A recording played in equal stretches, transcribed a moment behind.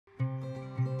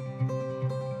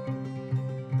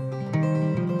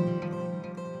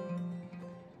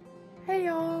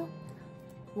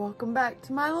Welcome back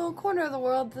to my little corner of the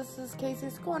world. This is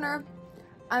Casey's Corner.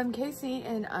 I'm Casey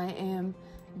and I am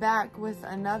back with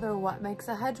another What Makes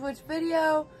a Hedgewitch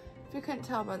video, if you couldn't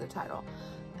tell by the title.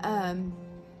 I'm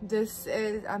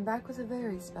back with a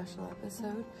very special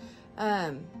episode.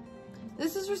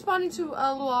 This is responding to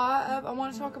a lot of, I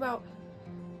want to talk about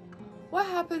what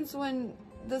happens when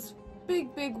this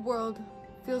big world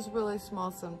feels really small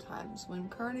sometimes, when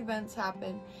current events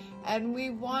happen and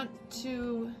we want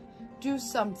to do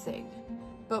something,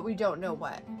 but we don't know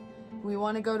what. We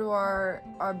want to go to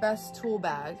our best tool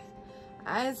bag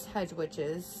as hedge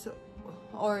witches,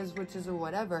 or as witches or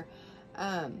whatever,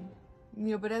 you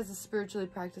know, but as a spiritually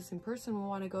practicing person, we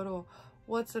want to go to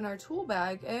what's in our tool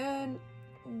bag and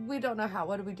we don't know how.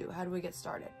 What do we do? How do we get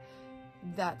started?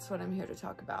 That's what I'm here to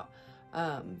talk about.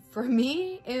 For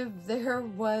me, if there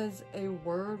was a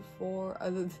word for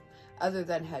other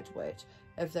than hedge witch,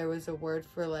 if there was a word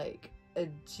for like a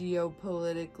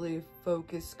geopolitically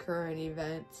focused current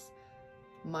events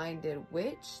minded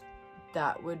witch,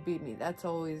 that would be me. That's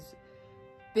always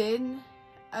been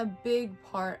a big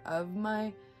part of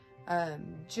my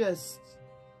just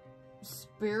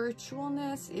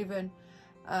spiritualness, even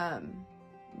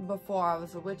before I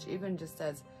was a witch, even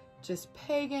just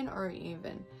pagan, or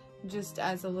even just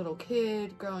as a little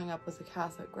kid growing up with a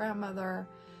Catholic grandmother,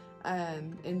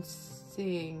 and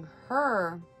seeing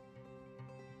her,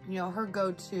 you know, her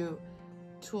go-to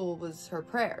tool was her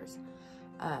prayers.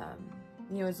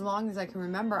 You know, as long as I can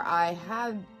remember, I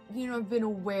had, you know, been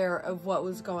aware of what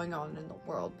was going on in the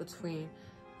world between,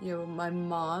 you know, my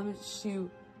mom.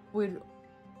 We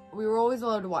were always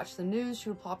allowed to watch the news. She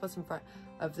would plop us in front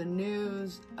of the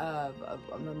news,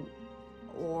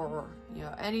 or, you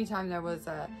know, anytime there was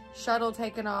a shuttle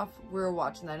taken off, we were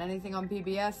watching that. Anything on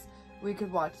PBS, we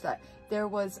could watch that. There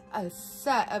was a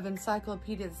set of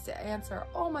encyclopedias to answer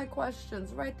all my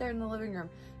questions right there in the living room.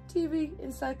 TV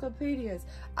encyclopedias.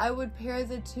 I would pair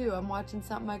the two. I'm watching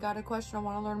something, I got a question, I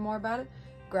want to learn more about it,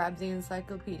 grab the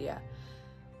encyclopedia.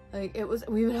 Like, it was,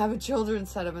 we would have a children's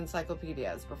set of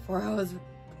encyclopedias before I was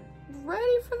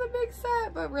ready for the big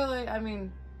set, but really, I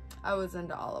mean, I was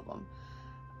into all of them.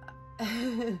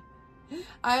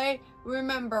 I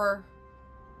remember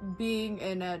being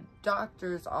in a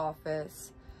doctor's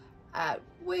office at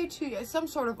some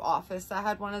sort of office that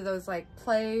had one of those like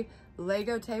play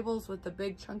Lego tables with the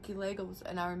big chunky Legos,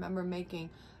 and I remember making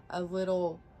a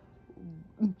little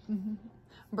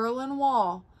Berlin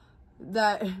Wall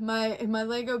that my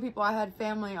Lego people, I had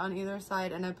family on either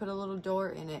side, and I put a little door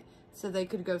in it so they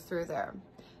could go through there.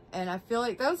 And I feel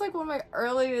like that was like one of my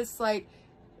earliest, like,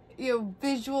 you know,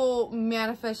 visual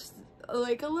manifest,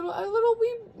 like a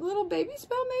little baby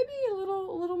spell, maybe a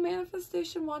little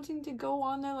manifestation wanting to go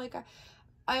on there. Like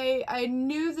I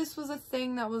knew this was a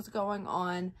thing that was going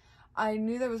on. I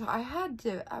knew there was, I had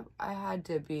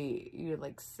to be, you know,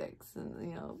 like 6 and,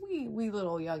 you know, wee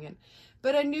little youngin',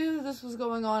 but I knew this was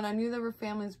going on. I knew there were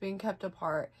families being kept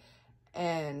apart,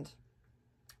 and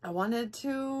I wanted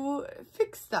to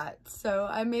fix that. So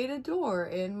I made a door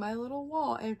in my little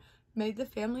wall and made the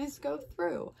families go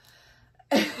through.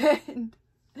 And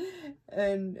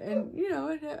you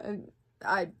know,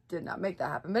 I did not make that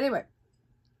happen. But anyway,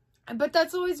 but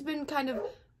that's always been kind of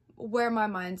where my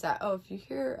mind's at. Oh, if you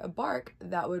hear a bark,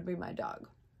 that would be my dog.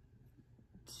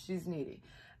 She's needy.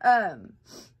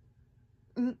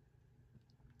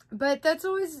 But that's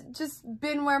always just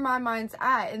been where my mind's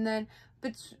at. And then,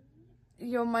 but,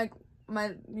 you know, my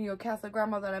you know, Catholic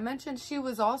grandmother that I mentioned, she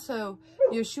was also,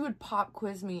 you know, she would pop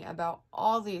quiz me about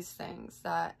all these things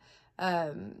that,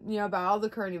 you know, about all the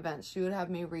current events. She would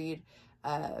have me read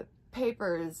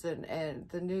papers and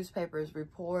the newspapers,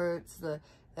 reports, the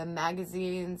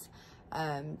magazines.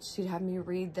 She'd have me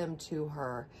read them to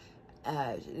her,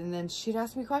 and then she'd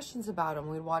ask me questions about them.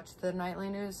 We'd watch the nightly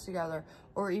news together,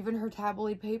 or even her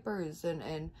tabloid papers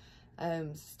and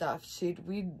stuff. She'd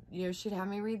have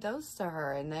me read those to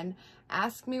her and then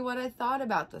ask me what I thought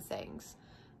about the things.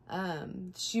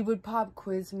 She would pop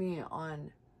quiz me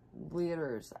on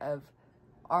leaders of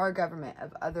our government,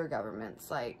 of other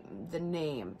governments, like the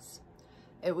names.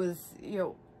 It was, you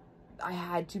know, I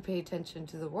had to pay attention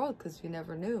to the world, because you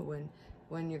never knew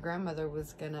when your grandmother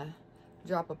was gonna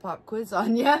drop a pop quiz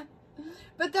on you.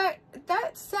 But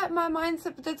that set my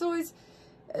mindset.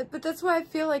 But that's why I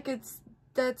feel like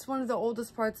that's one of the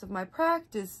oldest parts of my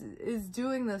practice, is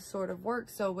doing this sort of work.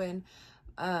 So when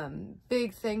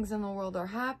big things in the world are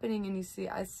happening, and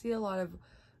I see a lot of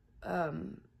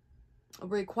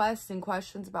requests and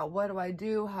questions about what do I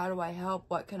do, how do I help,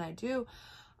 what can I do,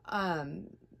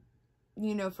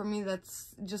 you know, for me,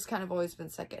 that's just kind of always been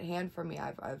secondhand for me.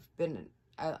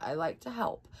 I like to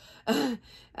help.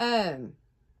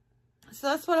 So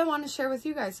that's what I want to share with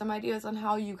you guys, some ideas on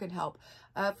how you can help.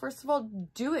 First of all,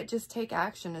 do it. Just take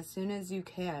action as soon as you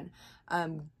can.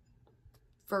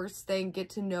 First thing, get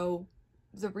to know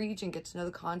the region, get to know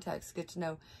the context, get to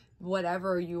know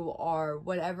whatever you are,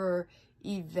 whatever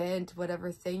event,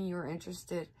 whatever thing you're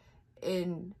interested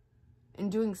in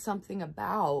doing something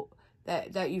about,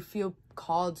 that you feel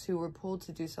called to or pulled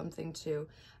to do something to.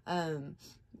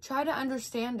 Try to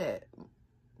understand it,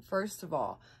 first of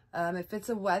all. If it's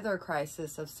a weather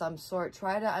crisis of some sort,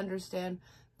 try to understand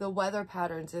the weather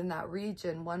patterns in that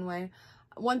region.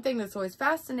 One thing that's always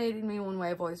fascinated me, one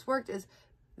way I've always worked, is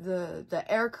the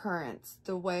air currents,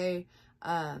 the way,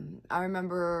 I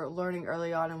remember learning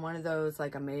early on in one of those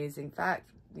like amazing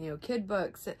kid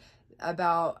books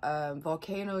about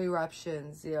volcano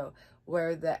eruptions,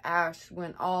 where the ash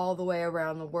went all the way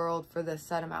around the world for this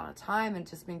set amount of time, and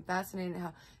just being fascinated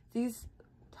how these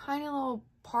tiny little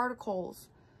particles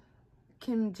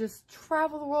can just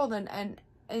travel the world,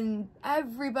 and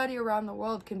everybody around the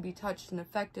world can be touched and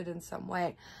affected in some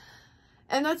way.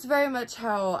 And that's very much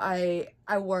how I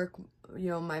work,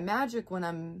 my magic when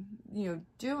I'm,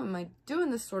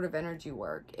 doing this sort of energy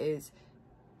work, is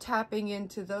tapping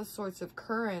into those sorts of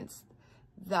currents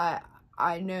that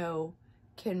I know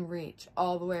can reach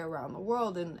all the way around the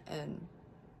world. And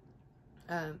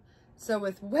so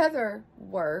with weather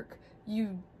work,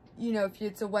 if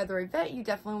it's a weather event, you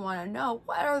definitely want to know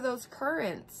what are those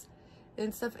currents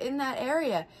and stuff in that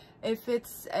area. If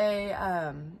it's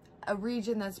a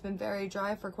region that's been very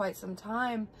dry for quite some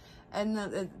time, and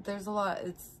there's a lot,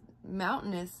 it's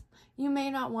mountainous, you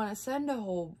may not want to send a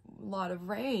whole lot of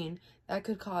rain that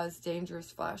could cause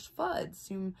dangerous flash floods.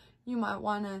 You might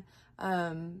want to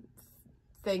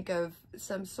think of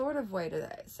some sort of way to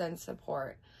send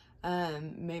support.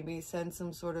 Maybe send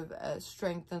some sort of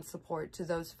strength and support to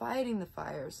those fighting the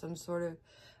fires, some sort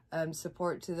of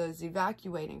support to those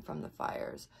evacuating from the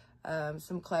fires,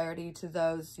 some clarity to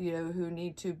those, who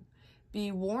need to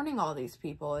be warning all these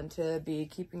people and to be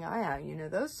keeping an eye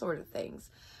out, those sort of things.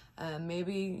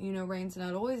 Maybe, rain's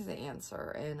not always the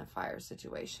answer in a fire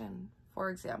situation, for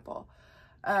example.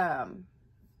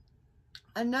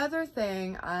 Another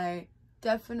thing I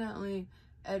definitely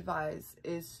advise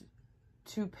is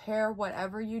to pair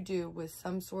whatever you do with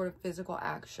some sort of physical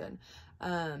action.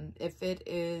 If it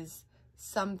is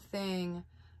something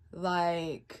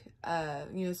like,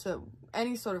 so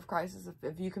any sort of crisis,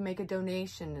 if you can make a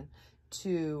donation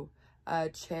to a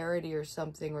charity or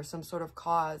something, or some sort of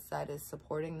cause that is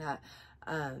supporting that,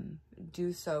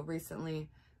 do so. Recently,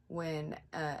 when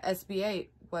SB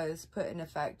 8 was put in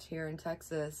effect here in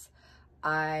Texas,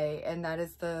 and that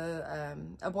is the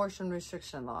abortion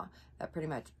restriction law that pretty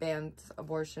much bans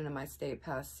abortion in my state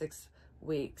past 6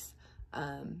 weeks.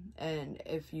 And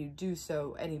if you do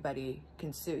so, anybody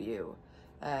can sue you.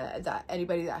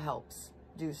 Anybody that helps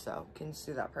do so can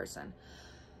sue that person.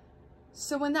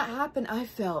 So when that happened, I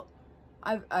felt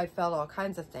all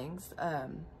kinds of things.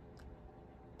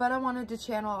 But I wanted to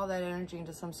channel all that energy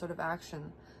into some sort of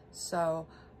action. So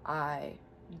I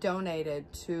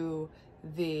donated to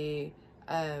the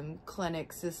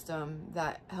clinic system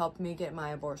that helped me get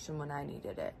my abortion when I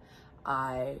needed it.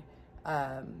 I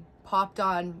popped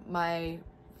on my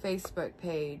Facebook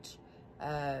page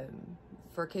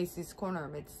for Casey's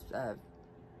Corner. It's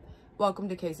welcome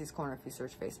to Casey's Corner. If you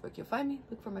search Facebook, you'll find me.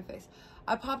 Look for my face.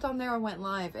 I popped on there and went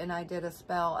live, and I did a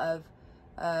spell of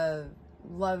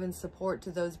love and support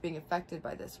to those being affected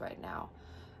by this right now.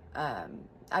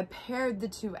 I paired the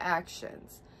two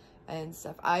actions and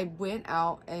stuff. I went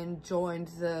out and joined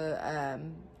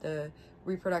the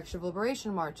Reproductive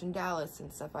Liberation March in Dallas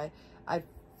and stuff. I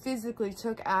physically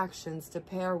took actions to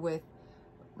pair with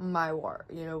my work,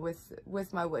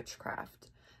 with my witchcraft,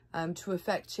 to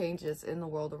affect changes in the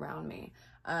world around me.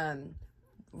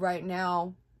 Right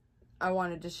now, I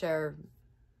wanted to share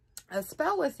a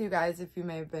spell with you guys. If you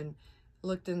may have been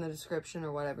looked in the description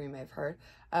or whatever you may have heard,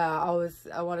 I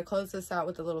want to close this out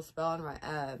with a little spell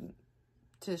and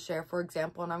to share, for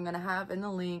example, and I'm going to have in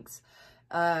the links.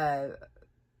 For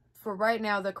right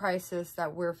now, the crisis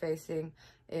that we're facing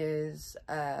is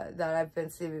that I've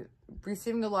been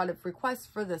receiving a lot of requests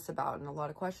for this about, and a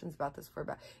lot of questions about this for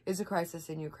about, is a crisis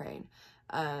in Ukraine.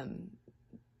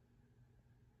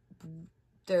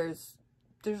 There's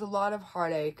a lot of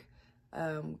heartache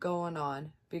going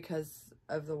on because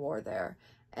of the war there,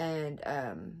 and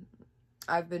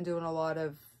I've been doing a lot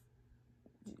of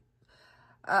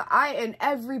I and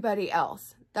everybody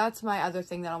else. That's my other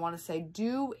thing that I want to say.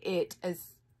 Do it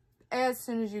as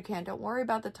soon as you can. Don't worry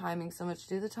about the timing so much.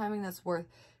 Do the timing that's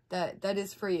that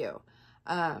is for you.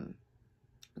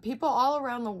 People all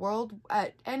around the world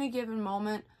at any given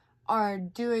moment are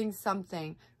doing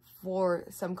something for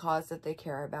some cause that they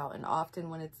care about. And often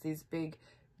when it's these big,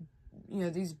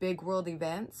 these big world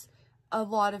events, a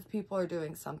lot of people are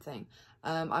doing something.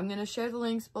 I'm going to share the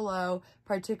links below,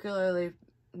 particularly,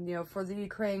 for the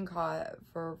Ukraine cause,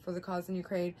 for the cause in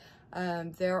Ukraine.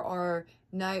 There are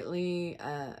nightly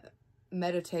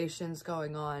meditations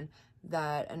going on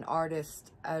that an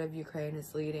artist out of Ukraine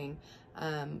is leading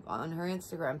on her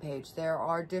Instagram page. There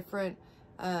are different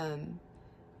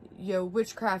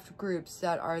witchcraft groups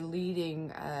that are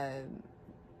leading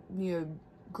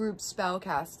group spell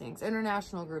castings,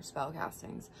 international group spell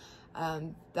castings.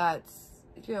 That's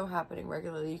happening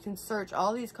regularly. You can search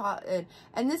all these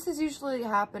and this is usually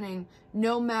happening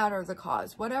no matter the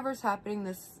cause. Whatever's happening,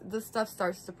 this stuff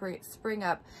starts to spring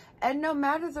up, and no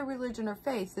matter the religion or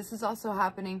faith. This is also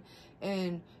happening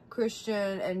in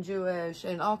Christian and Jewish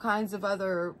and all kinds of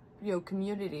other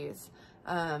communities.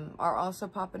 Are also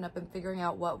popping up and figuring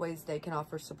out what ways they can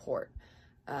offer support,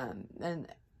 and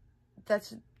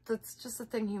that's just a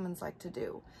thing humans like to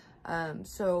do.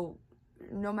 So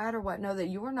no matter what, know that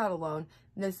you are not alone.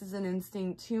 This is an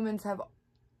instinct humans have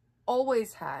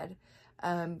always had.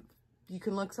 You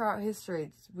can look throughout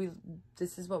history.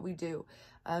 This is what we do.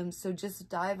 So just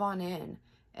dive on in.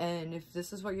 And if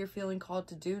this is what you're feeling called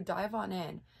to do, dive on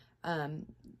in.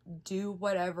 Do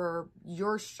whatever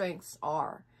your strengths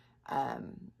are.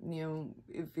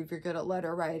 If you're good at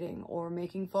letter writing or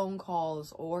making phone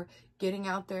calls or getting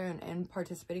out there and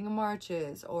participating in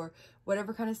marches or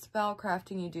whatever kind of spell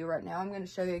crafting you do. Right now, I'm going to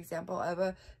show you an example of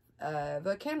a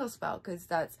candle spell, because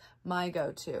that's my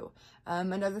go-to.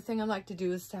 Another thing I like to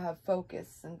do is to have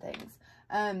focus and things.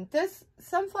 This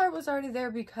sunflower was already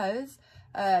there because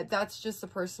that's just a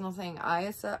personal thing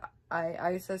I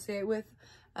associate with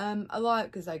a lot,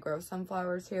 because I grow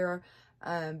sunflowers here.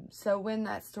 So when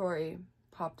that story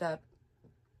popped up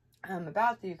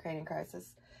about the Ukrainian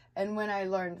crisis, and when I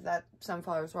learned that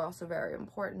sunflowers were also very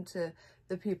important to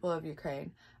the people of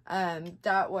Ukraine,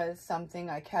 that was something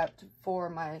I kept for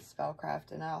my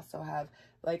spellcraft. And I also have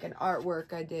like an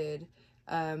artwork I did.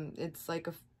 It's like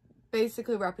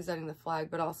basically representing the flag,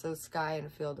 but also sky and a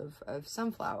field of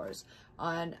sunflowers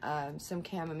on some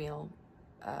chamomile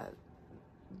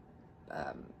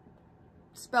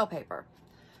spell paper.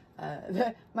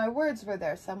 My words were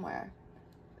there somewhere.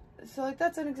 So like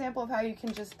that's an example of how you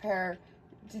can just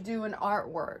to do an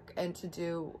artwork and to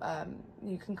do,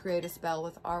 you can create a spell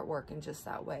with artwork in just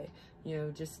that way,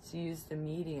 just to use the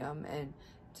medium and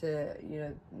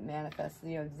to, manifest,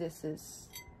 this is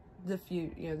the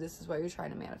this is what you're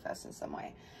trying to manifest in some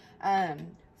way.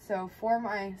 So for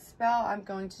my spell,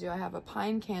 I have a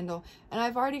pine candle, and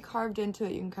I've already carved into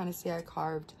it. You can kind of see I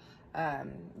carved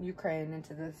Ukraine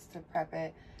into this to prep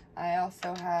it. I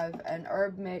also have an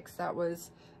herb mix that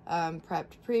was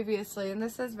prepped previously, and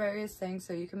this has various things,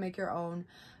 so you can make your own.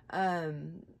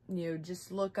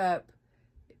 Just look up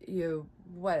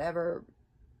whatever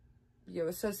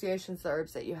associations, the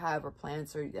herbs that you have or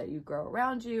plants or that you grow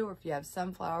around you, or if you have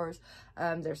sunflowers.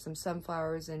 There's some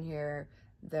sunflowers in here.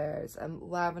 There's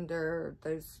lavender.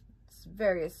 There's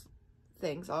various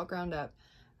things all ground up.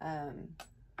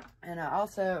 And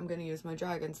I'm going to use my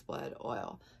dragon's blood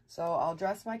oil. So I'll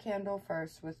dress my candle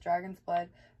first with dragon's blood.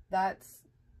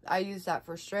 I use that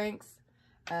for strength.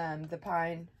 The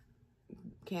pine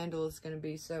candle is going to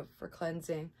be for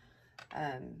cleansing.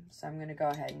 So I'm going to go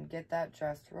ahead and get that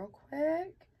dressed real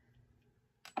quick.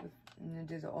 I'm going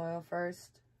to do the oil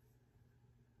first.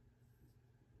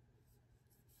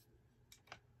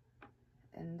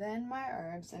 And then my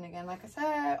herbs. And again, like I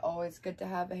said, always good to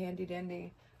have a handy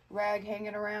dandy rag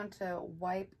hanging around to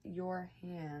wipe your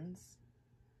hands.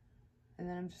 And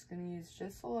then I'm just going to use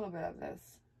just a little bit of this.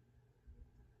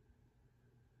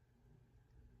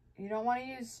 You don't want to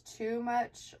use too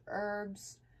much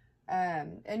herbs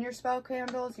in your spell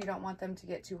candles. You don't want them to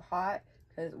get too hot,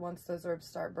 because once those herbs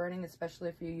start burning, especially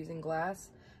if you're using glass,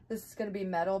 this is going to be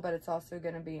metal, but it's also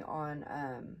going to be on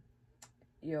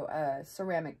a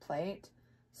ceramic plate.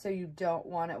 So you don't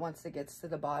want it, once it gets to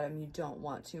the bottom, you don't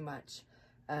want too much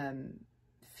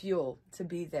fuel to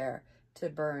be there to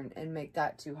burn and make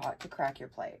that too hot to crack your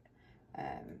plate.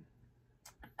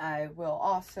 I will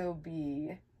also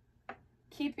be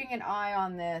keeping an eye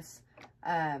on this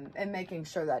and making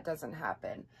sure that doesn't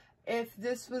happen. If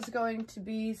this was going to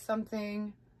be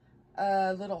something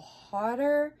a little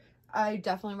hotter, I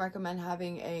definitely recommend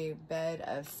having a bed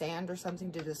of sand or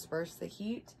something to disperse the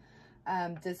heat.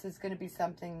 This is going to be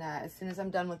something that as soon as I'm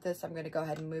done with this, I'm going to go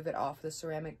ahead and move it off the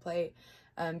ceramic plate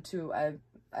to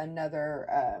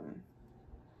another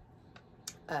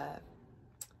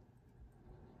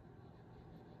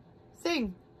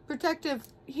protective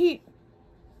heat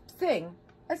thing.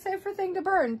 A safer thing to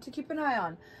burn, to keep an eye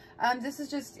on. This is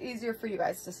just easier for you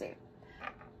guys to see.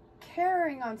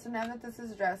 Carrying on, so now that this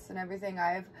is dressed and everything,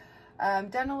 I've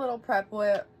done a little prep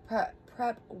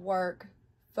work,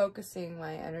 focusing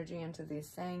my energy into these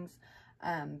things.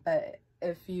 But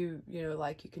if you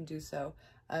like, you can do so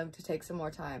to take some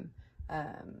more time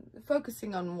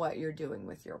focusing on what you're doing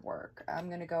with your work. I'm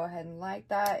going to go ahead and light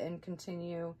that and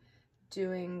continue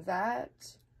doing that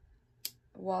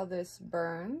while this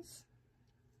burns.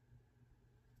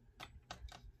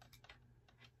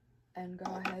 And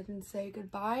go ahead and say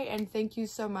goodbye. And thank you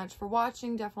so much for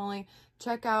watching. Definitely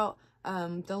check out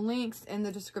the links in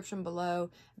the description below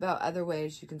about other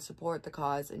ways you can support the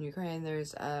cause in Ukraine.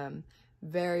 There's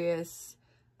various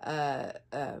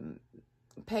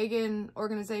pagan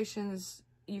organizations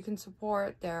you can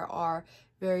support. There are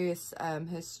various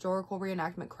historical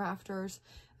reenactment crafters,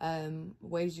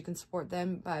 ways you can support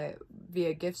them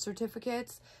via gift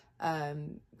certificates.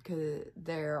 Because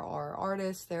there are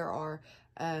artists, there are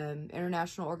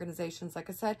international organizations. Like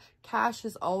I said, cash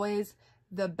is always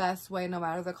the best way, no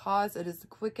matter the cause. It is the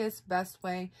quickest, best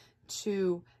way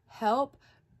to help,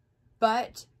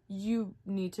 but you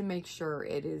need to make sure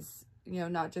it is,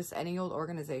 not just any old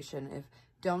organization.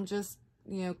 Don't just,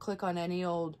 click on any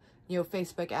old,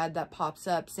 Facebook ad that pops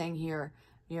up saying here,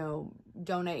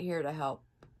 donate here to help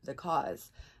the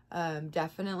cause.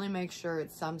 Definitely make sure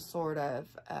it's some sort of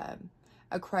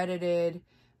accredited,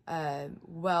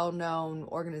 well-known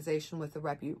organization with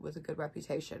a good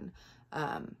reputation.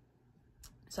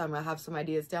 So I'm gonna have some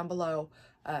ideas down below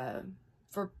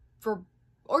for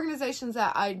organizations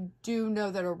that I do know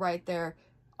that are right there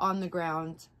on the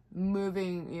ground,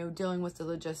 moving, dealing with the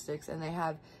logistics, and they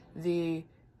have the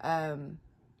the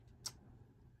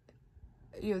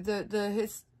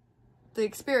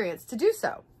experience to do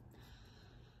so.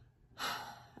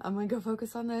 I'm gonna go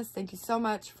focus on this. Thank you so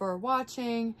much for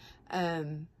watching.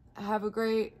 Have a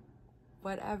great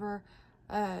whatever.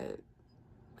 And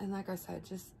like I said,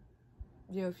 just,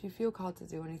 if you feel called to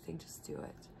do anything, just do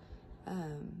it.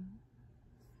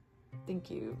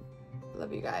 Thank you.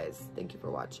 Love you guys. Thank you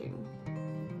for watching.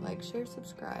 Like, share,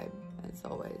 subscribe, as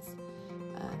always.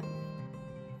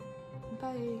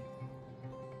 Bye.